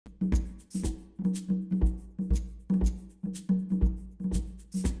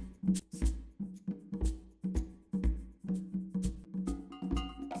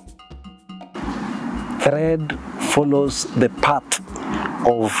thread follows the path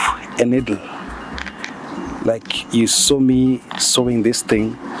of a needle. Like you saw me sewing this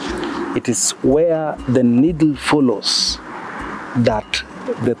thing, it is where the needle follows that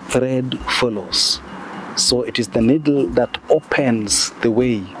the thread follows. So it is the needle that opens the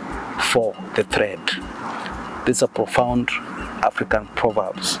way for the thread. These are profound African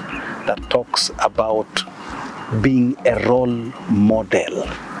proverbs that talks about being a role model.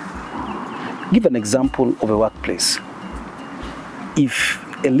 Give an example of a workplace. If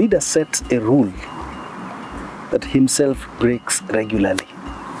a leader sets a rule that himself breaks regularly,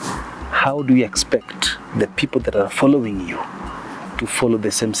 how do you expect the people that are following you to follow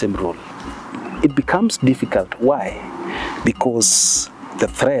the same rule? It becomes difficult. Why? Because the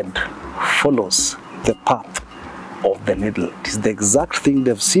thread follows the path of the needle. It is the exact thing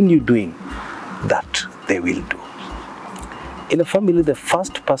they've seen you doing that they will do. In a family, the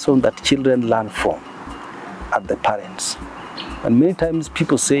first person that children learn from are the parents. And many times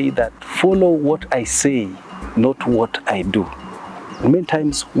people say that follow what I say, not what I do. And many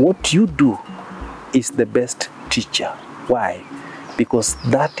times what you do is the best teacher. Why? Because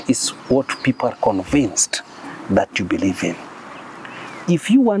that is what people are convinced that you believe in. If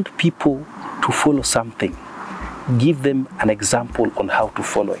you want people to follow something, give them an example on how to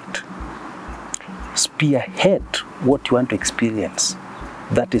follow it. Spearhead what you want to experience.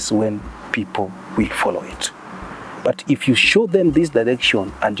 That is when people will follow it. But if you show them this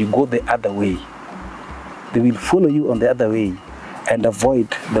direction and you go the other way, they will follow you on the other way and avoid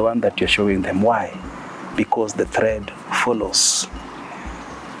the one that you're showing them. Why? Because the thread follows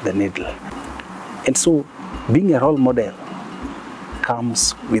the needle. And so being a role model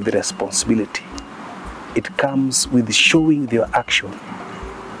comes with responsibility. It comes with showing your action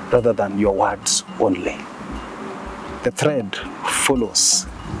rather than your words only. The thread follows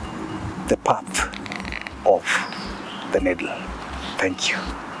the path of the needle. Thank you.